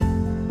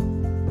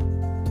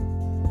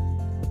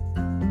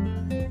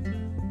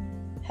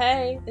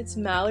Hey, it's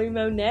Mallory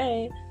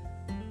Monet.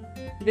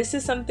 This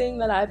is something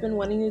that I've been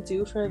wanting to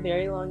do for a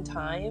very long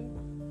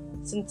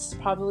time, since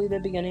probably the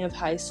beginning of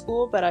high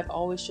school, but I've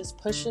always just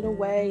pushed it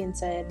away and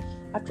said,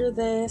 after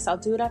this, I'll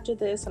do it after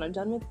this, and I'm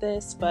done with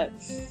this. But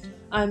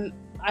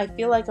I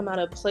feel like I'm at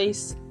a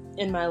place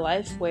in my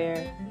life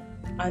where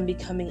I'm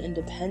becoming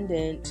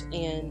independent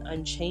and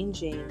I'm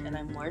changing and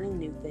I'm learning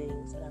new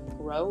things and I'm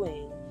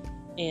growing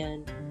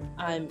and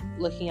I'm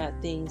looking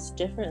at things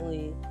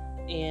differently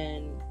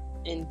and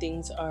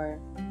things are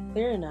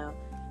clearer now.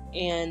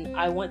 And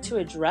I want to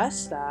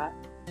address that.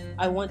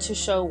 I want to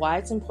show why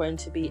it's important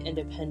to be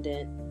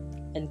independent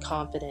and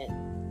confident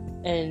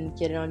and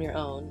get it on your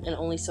own and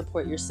only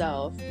support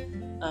yourself,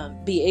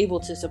 be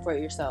able to support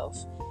yourself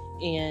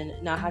and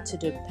not have to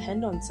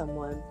depend on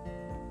someone.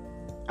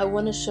 I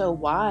want to show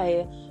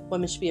why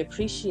women should be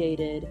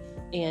appreciated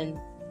and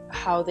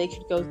how they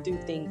could go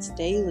through things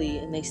daily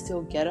and they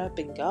still get up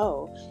and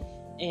go.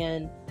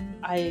 And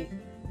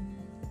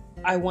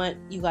I want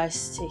you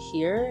guys to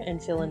hear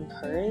and feel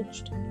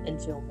encouraged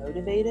and feel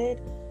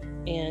motivated.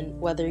 And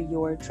whether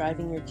you're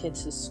driving your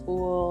kids to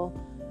school,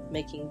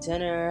 making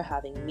dinner,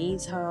 having me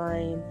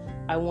time,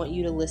 I want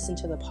you to listen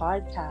to the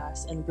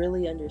podcast and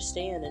really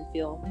understand and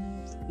feel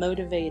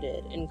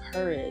motivated,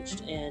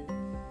 encouraged, and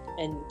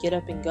get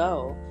up and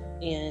go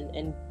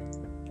and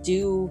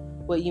do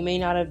what you may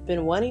not have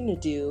been wanting to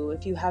do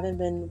if you haven't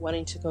been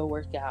wanting to go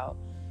work out.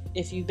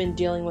 If you've been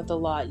dealing with a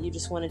lot, you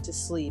just wanted to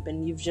sleep,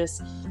 and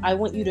I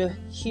want you to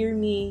hear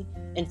me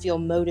and feel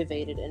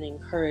motivated and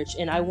encouraged.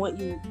 And I want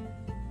you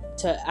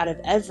to, out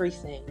of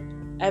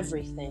everything,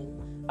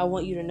 I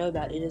want you to know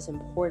that it is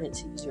important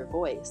to use your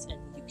voice, and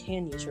you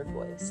can use your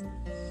voice.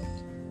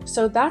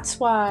 So that's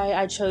why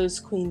I chose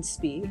Queen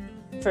Speak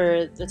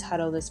for the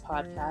title of this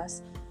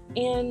podcast.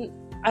 And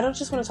I don't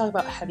just want to talk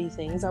about heavy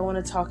things. I want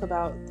to talk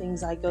about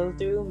things I go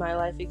through, my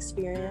life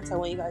experience. I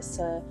want you guys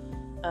to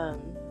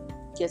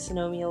get to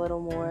know me a little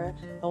more.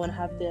 I want to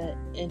have the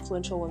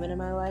influential women in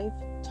my life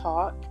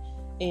talk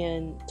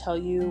and tell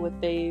you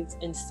what they've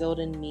instilled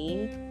in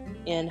me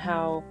and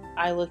how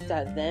I looked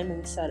at them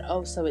and said,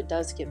 oh, so it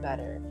does get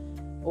better.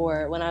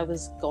 Or when I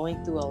was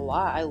going through a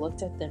lot, I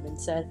looked at them and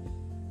said,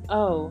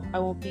 oh, I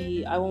won't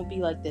be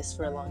like this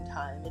for a long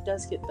time. It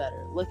does get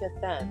better. Look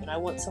at them. And I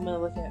want someone to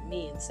look at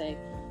me and say,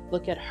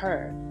 look at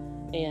her,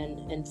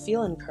 and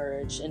feel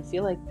encouraged and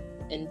feel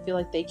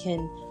like they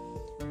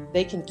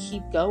can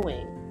keep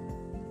going.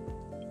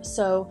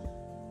 So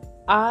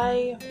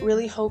I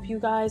really hope you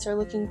guys are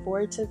looking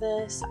forward to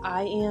this.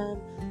 I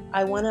am.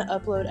 I want to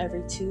upload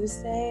every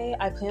Tuesday.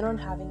 I plan on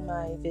having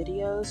my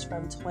videos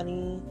from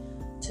 20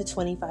 to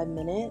 25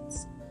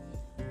 minutes.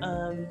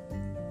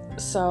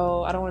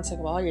 So I don't want to take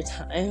up all your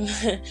time.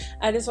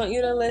 I just want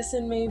you to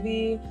listen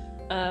maybe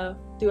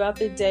throughout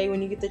the day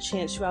when you get the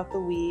chance, throughout the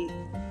week.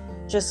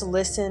 Just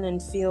listen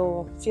and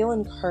feel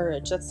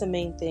encouraged. That's the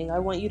main thing. I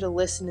want you to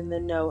listen and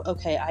then know,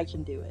 okay, I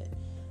can do it.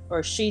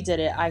 Or she did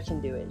it, I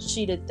can do it.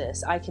 She did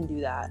this, I can do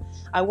that.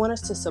 I want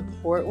us to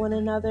support one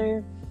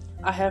another.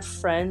 I have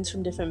friends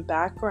from different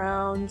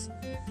backgrounds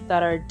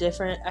that are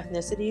different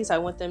ethnicities. I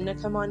want them to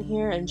come on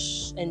here and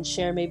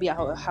share maybe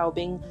how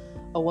being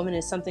a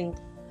woman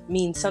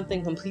means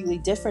something completely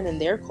different in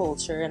their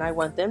culture, and I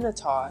want them to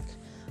talk.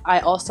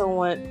 I also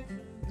want,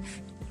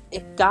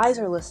 if guys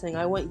are listening,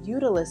 I want you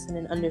to listen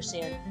and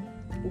understand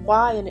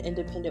why an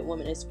independent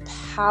woman is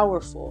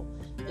powerful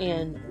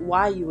and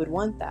why you would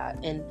want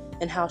that and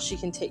how she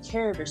can take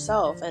care of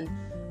herself. And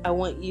I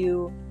want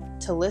you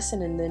to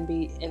listen and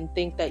then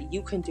think that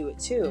you can do it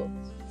too.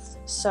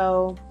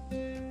 So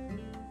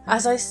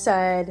as I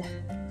said,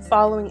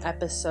 following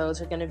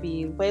episodes are going to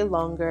be way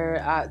longer.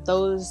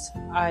 Those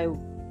I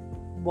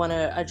want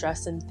to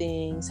address some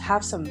things,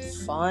 have some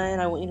fun.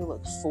 I want you to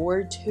look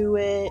forward to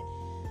it.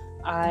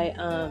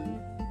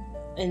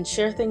 And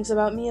share things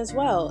about me as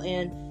well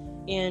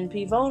and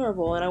be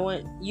vulnerable. And I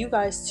want you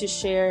guys to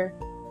share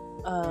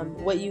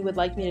what you would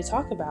like me to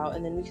talk about,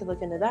 and then we could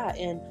look into that.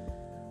 And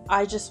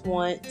I just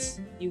want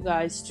you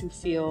guys to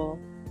feel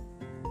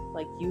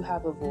like you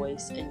have a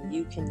voice and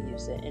you can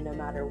use it. And no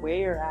matter where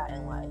you're at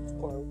in life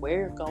or where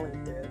you're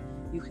going through,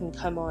 you can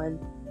come on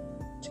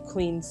to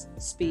Queen's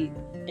Speak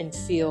and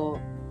feel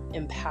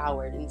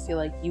empowered and feel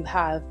like you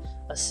have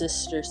a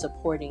sister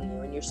supporting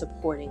you and you're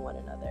supporting one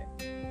another.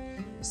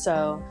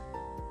 So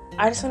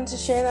I just wanted to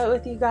share that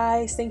with you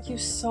guys. Thank you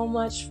so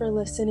much for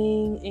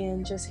listening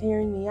and just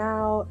hearing me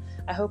out.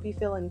 I hope you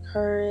feel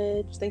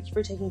encouraged. Thank you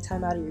for taking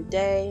time out of your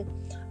day.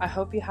 I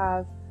hope you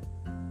have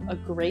a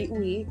great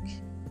week.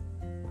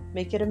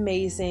 Make it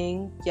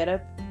amazing. Get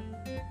up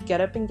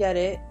and get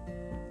it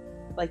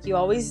like you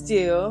always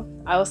do.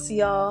 I will see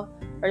y'all,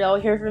 or y'all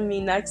will hear from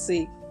me next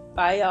week.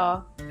 Bye,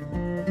 y'all.